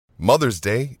Mother's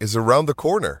Day is around the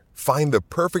corner. Find the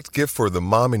perfect gift for the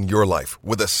mom in your life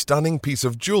with a stunning piece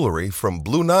of jewelry from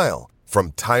Blue Nile.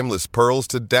 From timeless pearls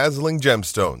to dazzling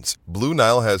gemstones, Blue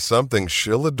Nile has something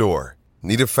she'll adore.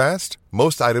 Need it fast?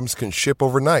 Most items can ship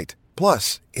overnight.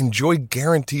 Plus, enjoy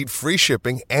guaranteed free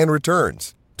shipping and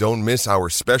returns. Don't miss our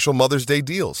special Mother's Day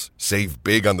deals. Save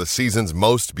big on the season's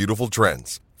most beautiful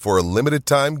trends. For a limited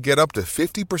time, get up to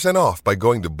 50% off by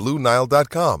going to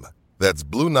BlueNile.com. That's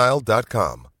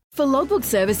BlueNile.com. For logbook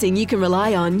servicing you can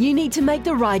rely on, you need to make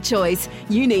the right choice.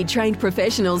 You need trained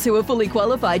professionals who are fully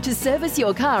qualified to service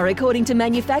your car according to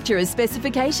manufacturer's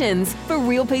specifications. For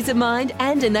real peace of mind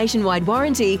and a nationwide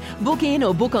warranty, book in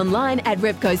or book online at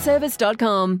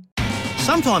repcoservice.com.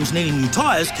 Sometimes needing new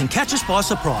tyres can catch us by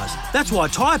surprise. That's why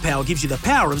Tyre Power gives you the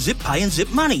power of Zip Pay and Zip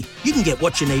Money. You can get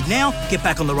what you need now, get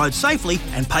back on the road safely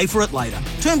and pay for it later.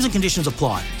 Terms and conditions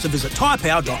apply. So visit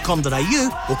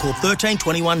tyrepower.com.au or call 13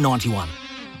 21 91.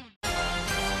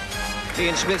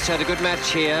 Ian Smith's had a good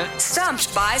match here.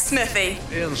 Stumped by Smithy.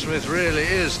 Ian Smith really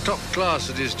is top class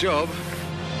at his job.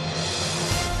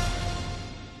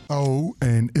 Oh,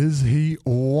 and is he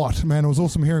what? Man, it was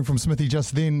awesome hearing from Smithy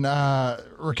just then.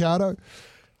 Ricardo?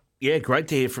 Yeah, great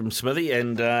to hear from Smithy,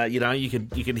 and you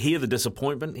could hear the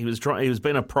disappointment. He was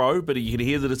being a pro, but you could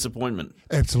hear the disappointment.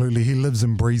 Absolutely, he lives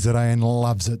and breathes it and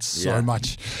loves it so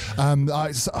much.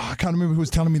 I can't remember who was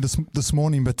telling me this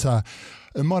morning, but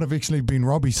it might have actually been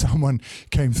Robbie. Someone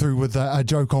came through with a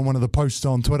joke on one of the posts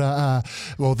on Twitter.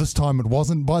 Well, this time it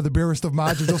wasn't by the barest of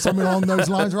margins or something along those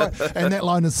lines, right? And that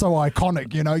line is so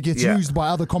iconic, it gets used by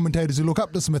other commentators who look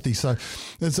up to Smithy. So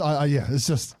it's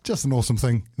just an awesome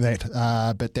thing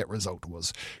but that result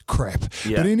was crap.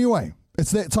 Yeah. But anyway,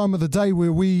 it's that time of the day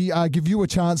where we give you a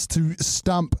chance to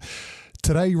stump.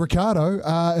 Today, Ricardo,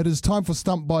 it is time for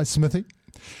Stump by Smithy.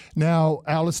 Now,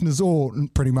 our listeners all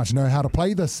pretty much know how to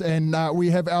play this, and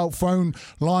we have our phone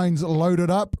lines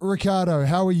loaded up. Ricardo,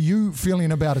 how are you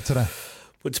feeling about it today?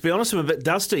 Well, to be honest, I'm a bit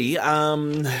dusty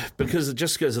because of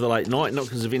the late night, not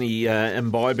because of any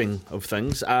imbibing of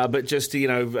things, but just I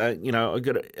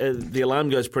got the alarm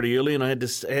goes pretty early, and I had to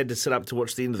sit up to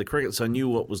watch the end of the cricket, so I knew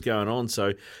what was going on.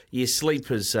 So sleep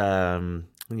is.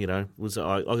 I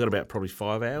got about probably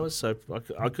 5 hours, so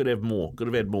I could have more. Could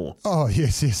have had more. Oh,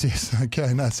 yes.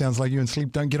 Okay, no, sounds like you and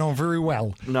sleep don't get on very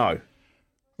well. No.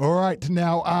 All right,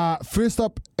 now, first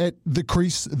up at the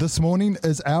crease this morning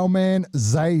is our man,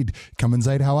 Zaid. Come in,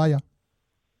 Zaid, how are you?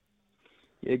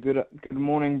 Yeah, good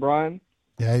morning, Brian.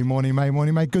 Yeah, morning,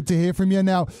 mate. Good to hear from you.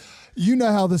 Now, you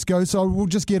know how this goes, so we'll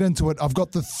just get into it. I've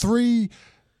got the 3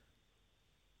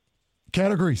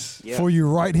 categories for you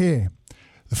right here.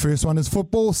 The first one is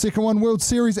football, second one World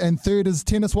Series, and third is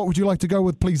tennis. What would you like to go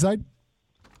with, please, Zaid?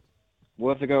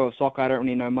 We'll have to go with soccer. I don't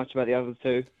really know much about the other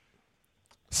two.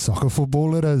 Soccer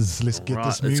football it is. Let's get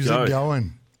this music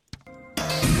going.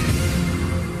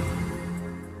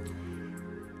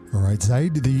 All right,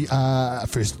 Zaid, the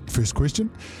first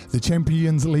question. The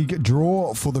Champions League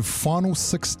draw for the final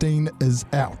 16 is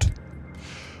out.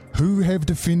 Who have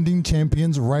defending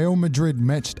champions Real Madrid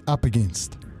matched up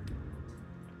against?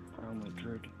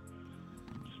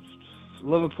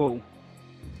 Liverpool.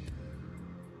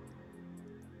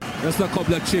 Just a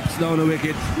couple of chips down the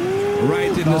wicket, right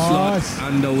in the slot,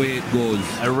 and away it goes.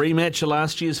 A rematch of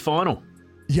last year's final.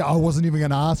 Yeah, I wasn't even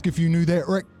going to ask if you knew that,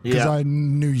 Rick, because I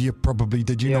knew you probably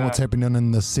did. You know what's happening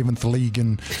in the 7th League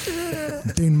in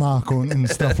Denmark and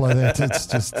stuff like that.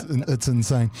 It's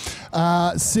insane.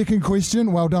 Second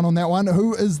question, well done on that one.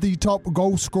 Who is the top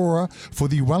goal scorer for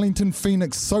the Wellington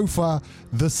Phoenix so far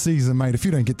this season, mate? If you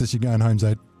don't get this, you're going home,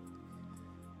 Zaid.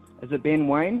 Is it Ben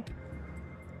Wayne?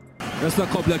 Just a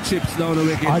couple of chips down the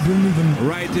wicket. I didn't even...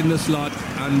 Right in the slot,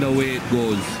 and away it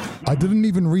goes. I didn't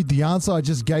even read the answer. I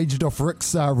just gauged off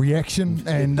Rick's reaction.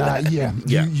 And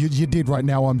you did right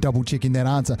now. I'm double-checking that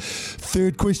answer.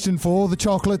 Third question for all the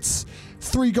chocolates.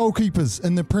 3 goalkeepers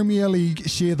in the Premier League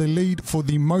share the lead for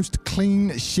the most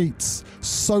clean sheets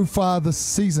so far this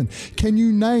season. Can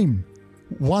you name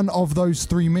one of those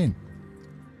 3 men?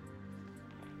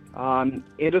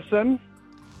 Edison.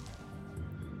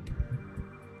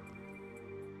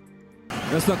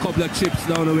 Just a couple of chips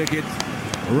down the wicket,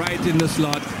 right in the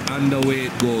slot, and away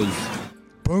it goes.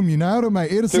 Boom, you nailed it,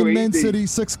 mate. Edison, Man City,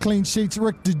 6 clean sheets.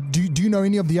 Rick, do you know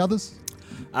any of the others?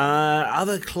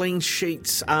 Other clean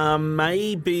sheets,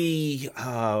 maybe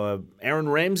Aaron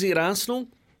Ramsey at Arsenal?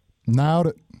 Nailed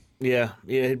it. Yeah,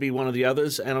 he'd be one of the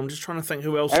others, and I'm just trying to think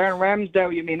who else. Aaron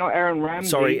Ramsdale, you mean, not Aaron Ramsey?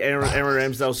 Sorry, Aaron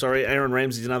Ramsdale. Sorry, Aaron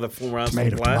Ramsey's another former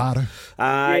Arsenal player.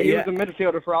 He was a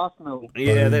midfielder for Arsenal.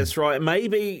 Yeah, that's right.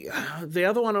 Maybe the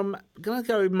other one. I'm gonna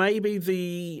go. Maybe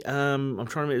the. I'm trying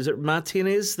to remember. Is it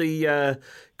Martinez, the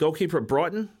goalkeeper at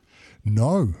Brighton?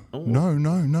 No.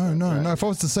 If I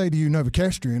was to say to you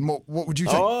Novocastrian, what would you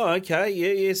think? Oh, okay.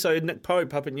 Yeah. So Nick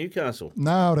Pope up at Newcastle.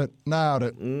 Nailed it.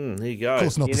 There you go. Of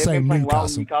course not the they've same been playing Newcastle. Well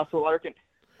in Newcastle.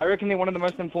 I reckon they're one of the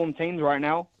most informed teams right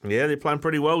now. Yeah, they're playing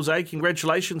pretty well, Zay.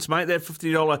 Congratulations, mate. That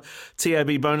 $50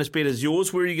 TAB bonus bet is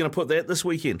yours. Where are you going to put that this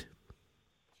weekend?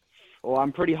 Well,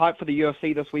 I'm pretty hyped for the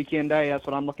UFC this weekend, That's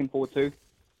what I'm looking forward to.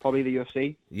 Probably the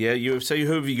UFC. Yeah, UFC.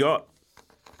 Who have you got?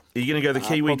 Are you going to go the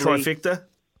Kiwi trifecta?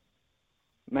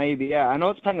 Maybe, yeah. I know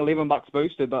it's paying $11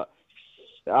 boosted, but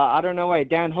I don't know.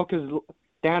 Dan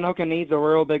Hooker needs a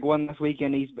real big one this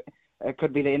weekend. It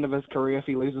could be the end of his career if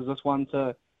he loses this one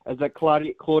to. Is it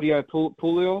Claudio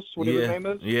Poulios? Whatever his name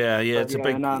is. Yeah. It's a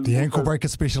big. The ankle breaker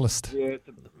specialist. Yeah,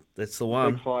 that's the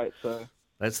one. Big fight. So.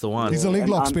 That's the one. He's a leg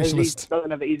lock specialist. He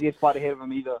doesn't have the easiest fight ahead of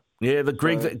him either. Yeah, the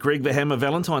Greg the Hammer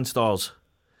Valentine styles.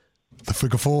 The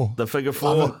figure four.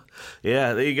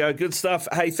 Yeah, there you go. Good stuff.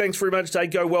 Hey, thanks very much,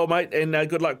 Dave. Go well, mate, and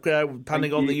good luck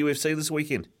punting on the UFC this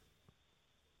weekend.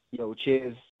 Yo,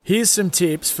 cheers. Here's some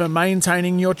tips for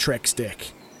maintaining your Trex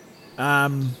deck.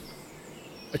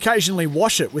 Occasionally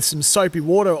wash it with some soapy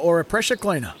water or a pressure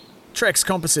cleaner. Trex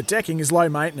composite decking is low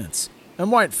maintenance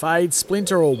and won't fade,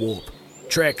 splinter or warp.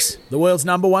 Trex, the world's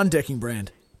 #1 decking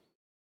brand.